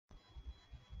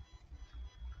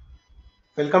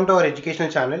Welcome to our educational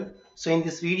channel. So in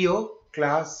this video,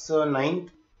 class 9th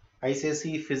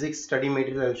ICSE physics study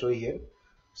material I'll show you here.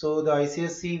 So the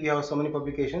ICSE, we have so many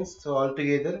publications. So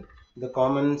altogether the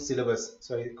common syllabus.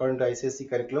 So according to ICSE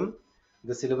curriculum,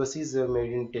 the syllabus is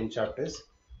made in 10 chapters.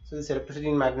 So this electricity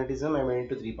and magnetism I made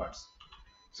into 3 parts.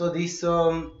 So these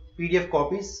PDF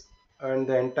copies and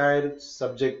the entire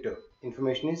subject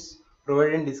information is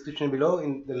provided in description below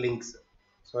in the links.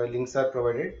 So links are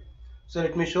provided. So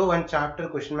let me show one chapter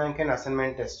question bank and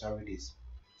assignment test how it is.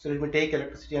 So let me take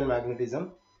electricity and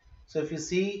magnetism. So if you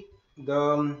see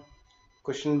the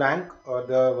question bank or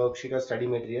the worksheet or study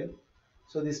material,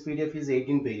 so this PDF is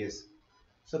 18 pages.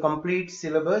 So complete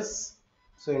syllabus,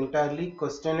 so entirely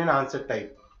question and answer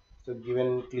type. So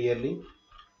given clearly,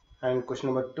 and question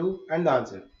number 2 and the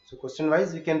answer. So question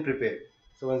wise we can prepare.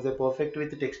 So once they're perfect with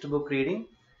the textbook reading,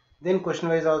 then question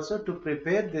wise also to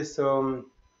prepare this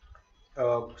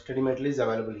study material is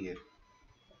available here.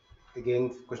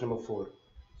 Again question number 4.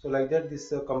 So like that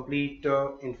this complete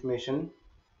information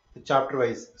the chapter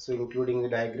wise, so including the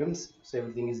diagrams, so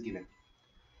everything is given.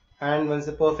 And once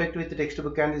the perfect with the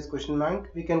textbook and this question bank,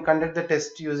 we can conduct the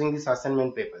test using these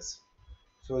assignment papers.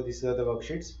 So these are the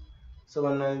worksheets. So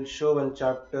one I'll show one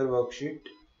chapter worksheet.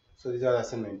 So these are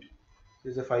assignment.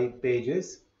 These are 5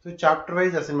 pages. So chapter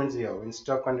wise assignments we have.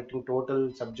 Instead of conducting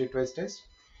total subject wise test,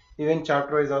 even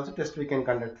chapter wise also test we can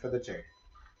conduct for the child.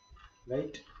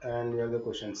 Right? And we have the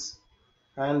questions.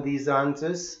 And these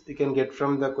answers you can get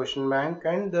from the question bank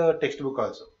and the textbook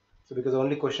also. So because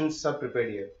only questions are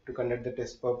prepared here to conduct the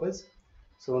test purpose.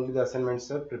 So only the assignments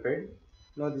are prepared.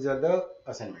 Now these are the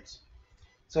assignments.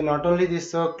 So not only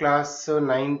this class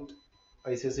 9th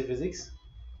ICSE physics.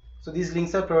 So these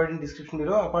links are provided in description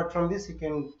below. Apart from this, you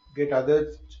can get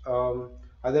other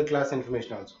class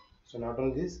information also. So not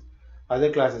only this, other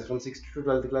classes from 6th to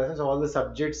 12th classes, all the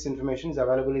subjects information is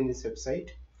available in this website.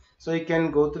 So you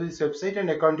can go through this website and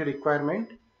according to requirement,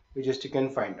 you can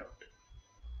find out.